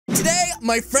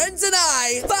my friends and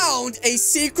I found a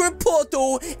secret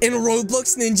portal in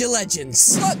Roblox Ninja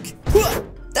Legends. Look,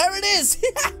 there it is.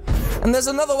 And there's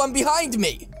another one behind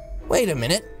me. Wait a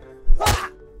minute.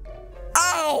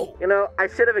 Ow! You know, I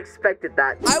should have expected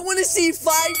that. I want to see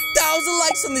 5,000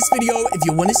 likes on this video if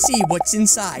you want to see what's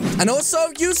inside. And also,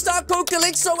 use star code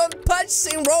Calixo and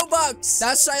purchasing Robux.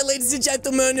 That's right, ladies and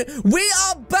gentlemen. We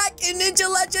are back in Ninja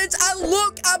Legends, and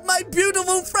look at my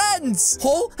beautiful friends.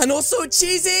 Oh, and also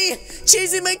Cheesy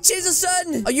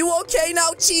McCheeserson. Are you okay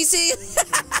now, Cheesy?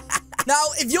 Now,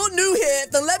 if you're new here,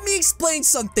 then let me explain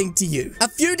something to you. A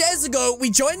few days ago,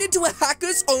 we joined into a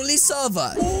hackers-only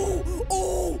server.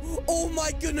 Oh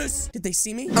my goodness. Did they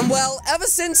see me? And well, ever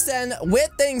since then, weird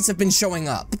things have been showing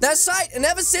up. That's right, and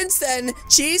ever since then,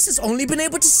 Cheese has only been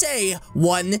able to say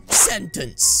one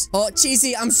sentence. Oh,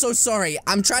 Cheesy, I'm so sorry.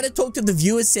 I'm trying to talk to the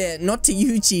viewers here, not to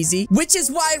you, Cheesy. Which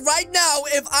is why right now,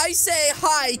 if I say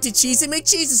hi to Cheesy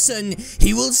McCheeserson,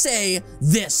 he will say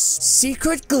this.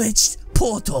 Secret glitched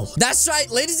portal. That's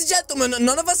right, ladies and gentlemen,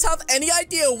 none of us have any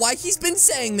idea why he's been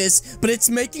saying this, but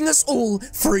it's making us all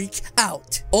freak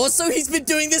out. Also, he's been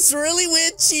doing this really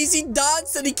weird cheesy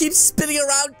dance that he keeps spinning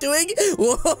around doing.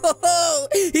 Whoa,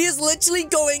 he is literally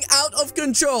going out of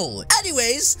control.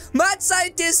 Anyways, mad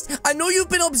scientist, I know you've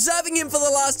been observing him for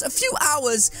the last few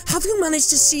hours. Have you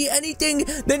managed to see anything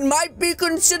that might be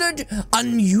considered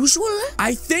unusual?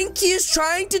 I think he is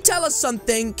trying to tell us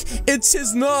something. It's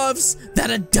his nerves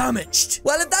that are damaged.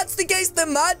 Well, if that's the case,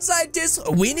 then mad scientist,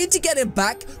 we need to get him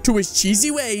back to his cheesy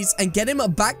ways and get him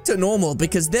back to normal,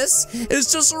 because this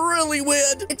is just really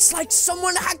weird. It's like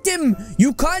someone hacked him.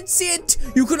 You can't see it.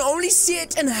 You can only see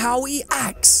it in how he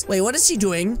acts. Wait, what is he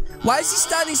doing? Why is he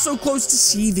standing so close to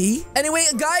CV? Anyway,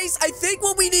 guys, I think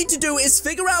what we need to do is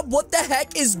figure out what the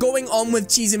heck is going on with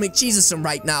Cheesy McCheeserson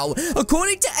right now.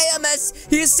 According to AMS,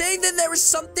 he is saying that there is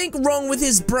something wrong with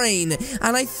his brain,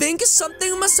 and I think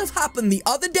something must have happened the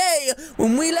other day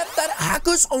when we left that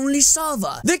hackers-only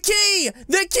server. The key!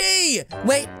 The key!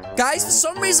 Wait, guys, for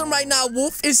some reason right now,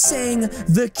 Wolf is saying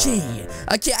the key.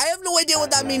 Okay, I have no idea what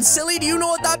that means. Silly, do you know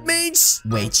what that means?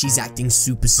 Wait, she's acting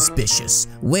super suspicious.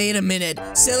 Wait a minute.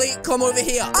 Silly, come over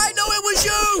here. I know it was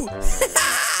you!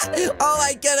 Oh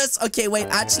my goodness. Okay, wait,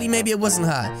 actually, maybe it wasn't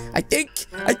her. I think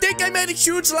I made a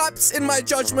huge lapse in my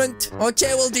judgment.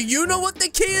 Okay, well, do you know what the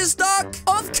key is, Doc?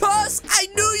 Of course, I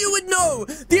knew you would know.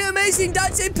 The amazing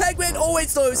dancing penguin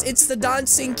always knows it's the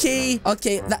dancing key.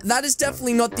 Okay, that is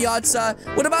definitely not the answer.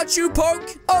 What about you,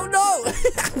 Poke? Oh,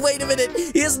 no. Wait a minute.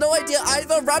 He has no idea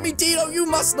either. Ramidino, you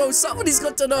must know. Somebody's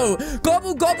got to know.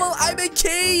 Gobble, gobble, I'm a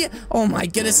key. Oh, my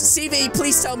goodness. CV,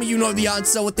 please tell me you know the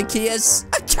answer, what the key is.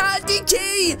 A candy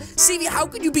key. CV, how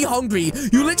could you be hungry?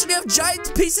 You literally have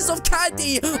giant pieces of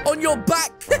candy on your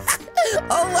back.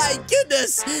 Oh, my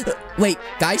goodness. Wait,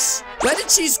 guys, where did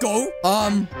Cheese go?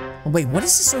 Wait, what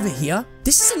is this over here?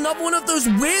 This is another one of those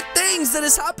weird things that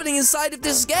is happening inside of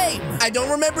this game. I don't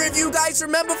remember if you guys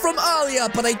remember from earlier,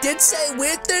 but I did say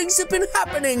weird things have been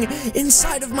happening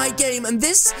inside of my game, and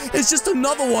this is just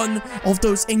another one of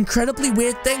those incredibly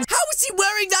weird things. How is he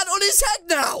wearing that on his head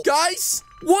now? Guys,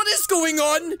 what is going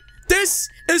on? This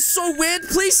is so weird.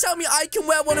 Please tell me I can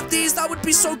wear one of these. That would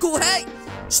be so cool. Hey,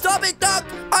 stop it, Doc.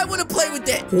 I want to play with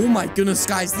it. Oh my goodness,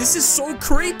 guys. This is so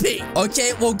creepy.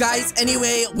 Okay, well, guys,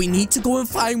 anyway, we need to go and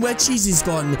find where Cheesy's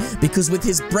gone, because with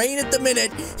his brain at the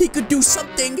minute, he could do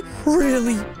something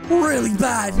really, really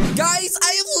bad. Guys,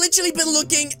 I have literally been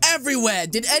looking everywhere.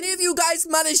 Did any of you guys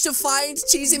manage to find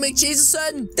Cheesy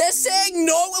McCheeserson? They're saying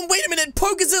no. And wait a minute,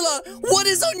 Pokezilla, what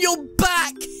is on your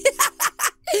back?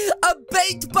 A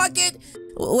baked bucket?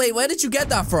 Wait, where did you get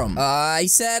that from? I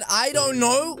said, I don't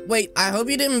know. Wait, I hope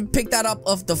you didn't pick that up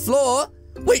off the floor.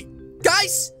 Wait,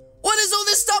 guys, what is all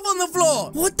this stuff on the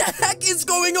floor? What the heck is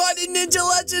going on in Ninja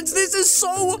Legends? This is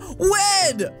so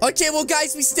weird. Okay, well,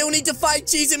 guys, we still need to find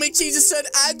Cheesy McCheeserson,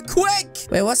 and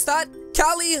quick. Wait, what's that?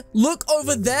 Callie, look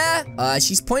over there.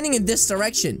 She's pointing in this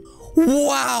direction.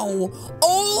 Wow!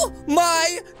 Oh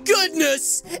my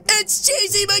goodness! It's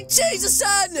Cheesy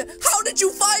McCheeserson! How did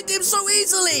you find him so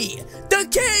easily? The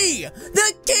key!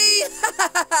 The key!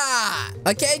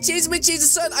 Okay, Cheesy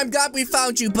McCheeserson, I'm glad we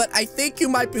found you, but I think you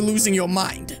might be losing your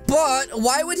mind. But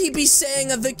why would he be saying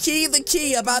the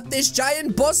key about this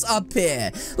giant boss up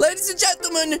here? Ladies and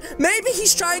gentlemen, maybe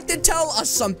he's trying to tell us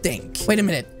something. Wait a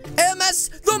minute. AMS,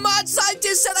 the mad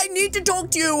scientist said I need to talk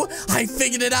to you. I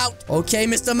figured it out. Okay,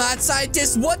 Mr. Mad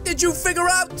Scientist, what did you figure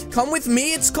out? Come with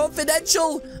me, it's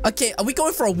confidential. Okay, are we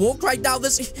going for a walk right now?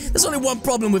 There's only one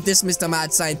problem with this, Mr.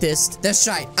 Mad Scientist. That's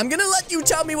right. I'm gonna let you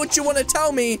tell me what you want to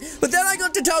tell me, but then I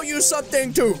got to tell you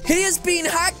something too. He is being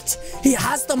hacked. He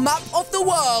has the map of the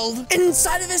world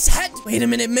inside of his head. Wait a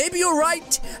minute, maybe you're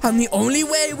right. And the only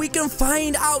way we can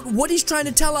find out what he's trying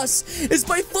to tell us is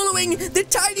by following the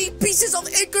tiny pieces of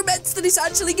increments that he's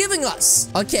actually giving us.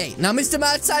 Okay, now Mr.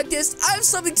 Mad Scientist, I have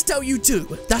something to tell you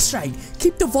too. That's right,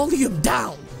 keep the volume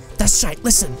down. That's right,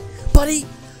 listen, buddy,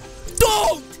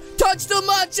 don't touch the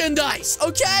merchandise,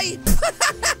 okay?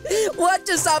 What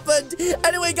just happened?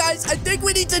 Anyway, guys, I think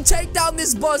we need to take down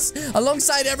this boss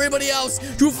alongside everybody else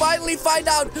to finally find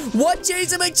out what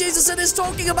Jason McJesuson is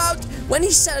talking about when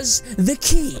he says the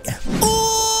key.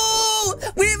 Oh,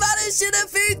 we managed to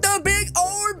defeat the big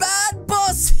old bad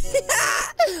boss.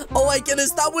 Oh my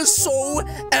goodness, that was so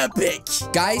epic.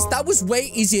 Guys, that was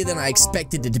way easier than I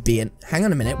expected it to be. And hang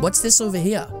on a minute, what's this over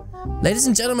here? Ladies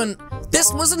and gentlemen,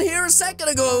 this wasn't here a second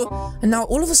ago, and now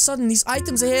all of a sudden these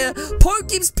items are here. Poke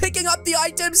keeps picking up the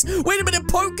items. Wait a minute,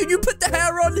 Poke, can you put the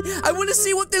hair on? I want to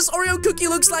see what this Oreo cookie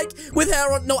looks like with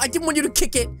hair on. No, I didn't want you to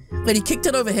kick it. Wait, he kicked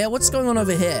it over here. What's going on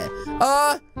over here?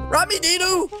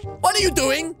 Ramidino, what are you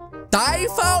doing? Die,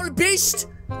 foul beast.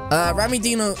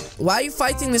 Ramidino, why are you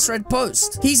fighting this red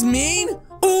post? He's mean?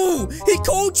 Ooh, he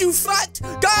called you fat!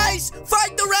 Guys,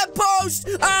 fight the red post!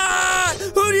 Ah!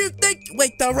 Who do you think?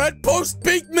 Wait, the red post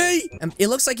beat me? It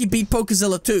looks like he beat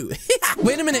Pokezilla too.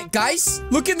 Wait a minute, guys.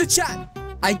 Look in the chat.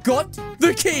 I got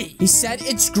the key. He said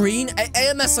it's green.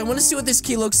 AMS, I want to see what this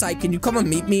key looks like. Can you come and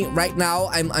meet me right now?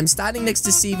 I'm standing next to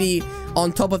CV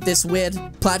on top of this weird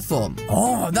platform.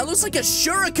 Oh, that looks like a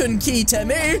shuriken key to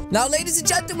me. Now, ladies and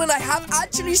gentlemen, I have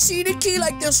actually seen a key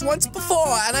like this once before,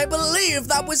 and I believe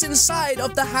that was inside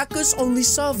of the hackers only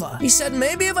server. He said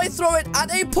maybe if I throw it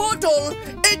at a portal,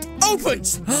 it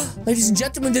opens. Ladies and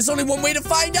gentlemen, there's only one way to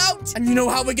find out. And you know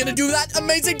how we're gonna do that,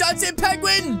 Amazing Dancing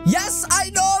Penguin? Yes, I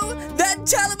know. Then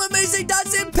tell him, Amazing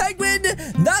Dancing Penguin.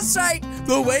 That's right.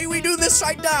 The way we do this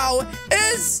right now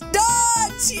is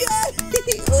dance. Yeah.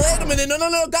 Wait a minute.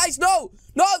 No, guys, no.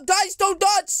 No, guys, don't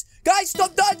dance. Guys,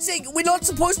 stop dancing. We're not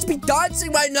supposed to be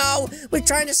dancing right now. We're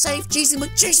trying to save Jason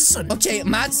McJesuson. Okay,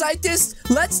 Mad Scientist,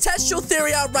 let's test your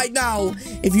theory out right now.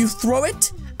 If you throw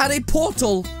it at a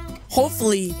portal,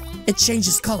 hopefully it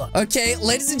changes color. Okay,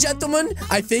 ladies and gentlemen,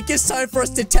 I think it's time for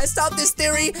us to test out this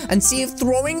theory and see if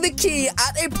throwing the key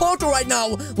at a portal right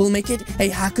now will make it a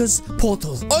hacker's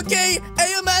portal. Okay,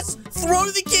 AMS, throw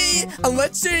the key and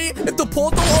let's see if the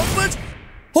portal opens.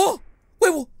 Oh,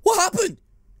 wait, what happened?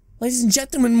 Ladies and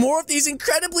gentlemen, more of these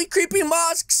incredibly creepy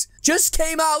masks just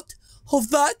came out of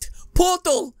that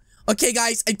portal. Okay,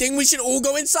 guys, I think we should all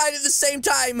go inside at the same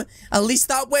time. At least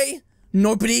that way,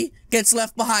 nobody gets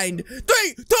left behind.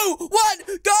 3, 2, 1,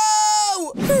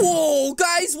 go! Whoa,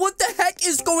 guys, what the heck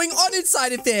is going on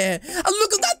inside of there? And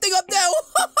look at that thing up there.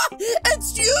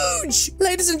 It's huge.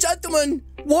 Ladies and gentlemen,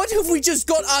 what have we just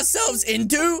got ourselves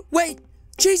into? Wait,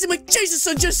 Jason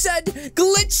McJesuson just said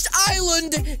glitched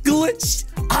island. Glitched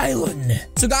island.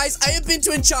 So guys, I have been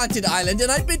to Enchanted Island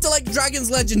and I've been to like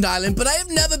Dragon's Legend Island, but I have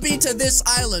never been to this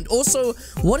island. Also,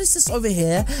 what is this over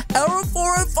here? Error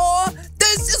 404.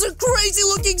 This is a crazy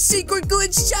looking secret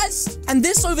glitch chest. And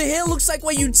this over here looks like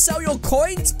where you'd sell your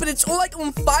coins, but it's all like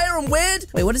on fire and weird.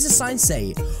 Wait, what does this sign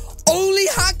say? Only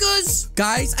hackers?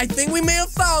 Guys, I think we may have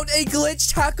found a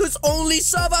glitched hackers only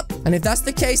server. And if that's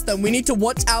the case, then we need to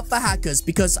watch out for hackers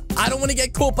because I don't want to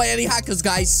get caught by any hackers,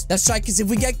 guys. That's right, because if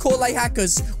we get caught like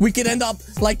hackers, we could end up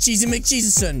like Jason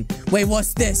McJesuson. Wait,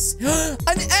 what's this?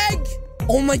 An egg!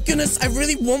 Oh my goodness, I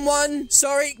really want one.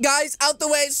 Sorry, guys, out the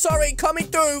way. Sorry, coming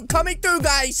through,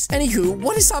 guys. Anywho,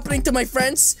 what is happening to my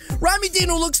friends?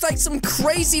 Ramidino looks like some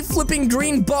crazy flipping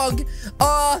green bug.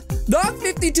 Dark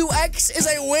 52X is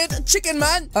a weird chicken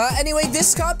man. Anyway,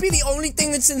 this can't be the only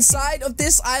thing that's inside of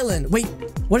this island. Wait,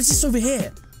 what is this over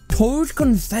here? Toad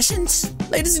Confessions?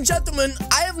 Ladies and gentlemen,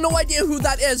 I have no idea who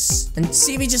that is. And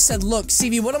CV just said, look,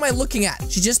 CV, what am I looking at?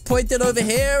 She just pointed over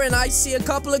here and I see a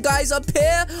couple of guys up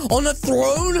here on a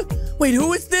throne. Wait,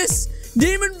 who is this?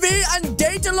 Demon V and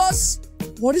Daedalus?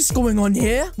 What is going on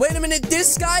here? Wait a minute,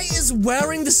 this guy is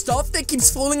wearing the stuff that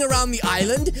keeps falling around the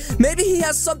island. Maybe he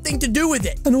has something to do with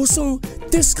it. And also,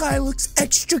 this guy looks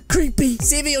extra creepy.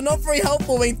 CV, you're not very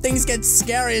helpful when things get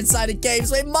scary inside of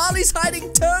games. Wait, Marley's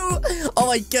hiding too? Oh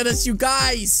my goodness, you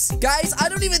guys. Guys, I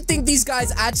don't even think these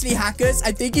guys are actually hackers.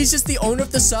 I think he's just the owner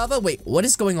of the server. Wait, what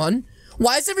is going on?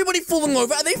 Why is everybody falling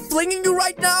over? Are they flinging you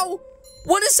right now?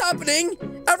 What is happening?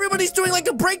 Everybody's doing like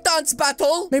a breakdance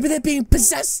battle. Maybe they're being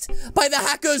possessed by the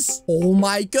hackers. Oh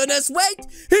my goodness, wait.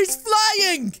 He's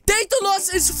flying. Data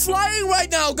loss is flying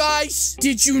right now, guys.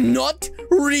 Did you not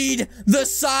read the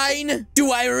sign?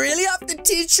 Do I really have to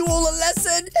teach you all a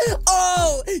lesson?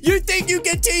 Oh, you think you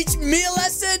can teach me a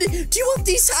lesson? Do you want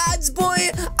these hands, boy?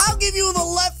 I'll give you the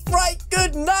left, right,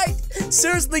 good night.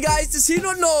 Seriously, guys, does he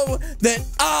not know that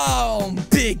I'm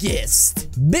biggest?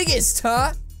 Biggest,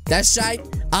 huh? That's right,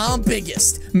 I'm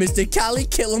biggest. Mr. Cali,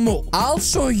 kill 'em all. I'll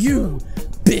show you,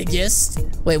 biggest.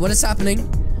 Wait, what is happening?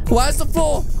 Why is the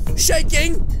floor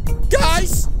shaking?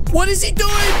 Guys, what is he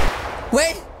doing?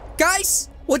 Wait, guys,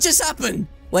 what just happened?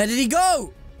 Where did he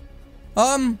go?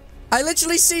 I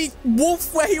literally see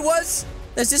Wolf where he was.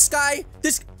 There's this guy.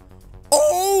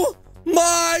 Oh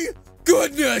my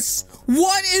goodness.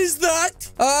 What is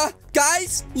that?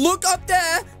 Guys, look up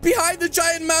there behind the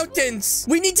giant mountains.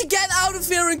 We need to get out of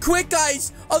here and quick,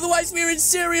 guys. Otherwise, we're in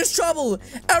serious trouble.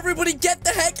 Everybody get the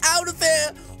heck out of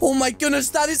here. Oh my goodness,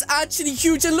 that is actually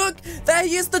huge. And look, there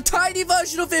he is, the tiny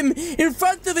version of him in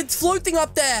front of it floating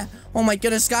up there. Oh my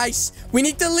goodness, guys. We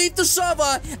need to leave the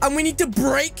server and we need to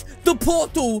break the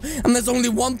portal. And there's only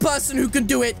one person who can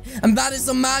do it. And that is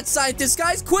the mad scientist.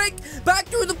 Guys, quick, back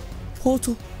through the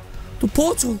portal. The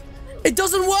portal. It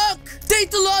doesn't work.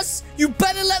 Data loss, you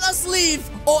better let us leave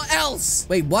or else.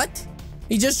 Wait, what?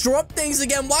 He just dropped things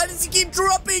again. Why does he keep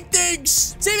dropping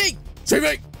things? CV,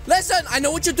 listen, I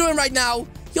know what you're doing right now.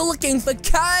 You're looking for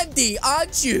candy,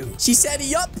 aren't you? She said,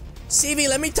 yup. CV,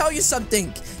 let me tell you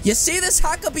something. You see this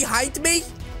hacker behind me?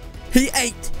 He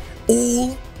ate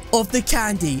all of the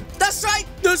candy. That's right.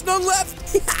 There's none left.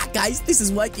 Guys, this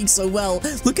is working so well.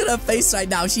 Look at her face right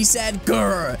now. She said,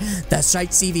 grr. That's right,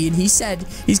 CV. And he said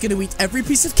he's going to eat every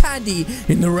piece of candy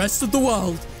in the rest of the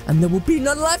world. And there will be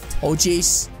none left. Oh,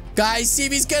 jeez. Guys,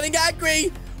 CV's getting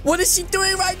angry. What is she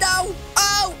doing right now?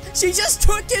 Oh, she just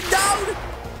took it down.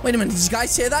 Wait a minute. Did you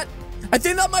guys hear that? I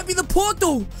think that might be the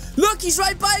portal. Look, he's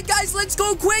right by it, guys. Let's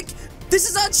go quick. This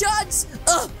is our chance.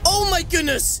 Oh, my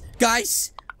goodness.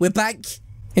 Guys, we're back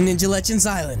in Ninja Legends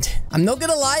Island. I'm not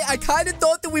gonna lie, I kind of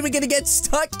thought that we were gonna get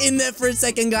stuck in there for a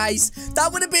second, guys.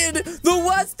 That would have been the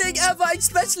worst thing ever,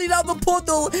 especially now the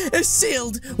portal is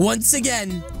sealed once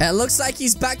again. It looks like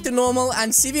he's back to normal,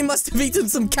 and CV must have eaten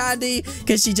some candy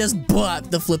because she just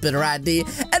burped the flippin' Randy.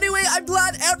 Anyway, I'm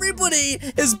glad everybody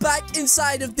is back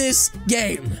inside of this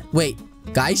game. Wait,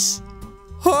 guys?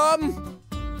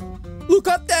 Look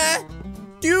up there.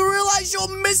 Do you realize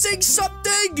you're missing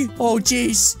something? Oh,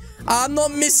 jeez. I'm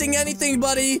not missing anything,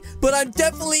 buddy, but I've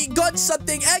definitely got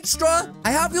something extra. I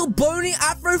have your bony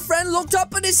Afro friend locked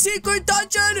up in a secret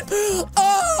dungeon.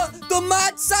 Oh, the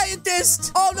mad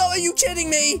scientist. Oh, no, are you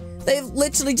kidding me? They've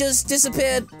literally just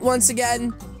disappeared once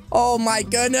again. Oh, my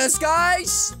goodness,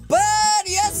 guys. But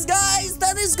yes, guys,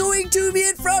 that is going to be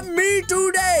it from me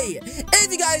today. If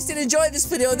you guys did enjoy this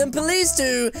video, then please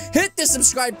do hit the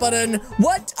subscribe button.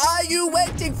 What are you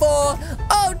waiting for?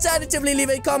 Alternatively, leave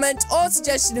a comment or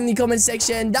suggestion in the comment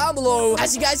section down below.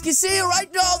 As you guys can see right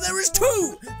now, there is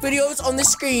 2 videos on the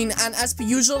screen. And as per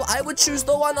usual, I would choose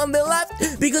the one on the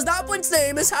left because that one's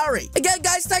name is Harry. Again,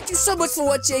 guys, thank you so much for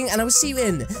watching, and I will see you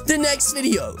in the next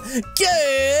video.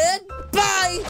 Goodbye.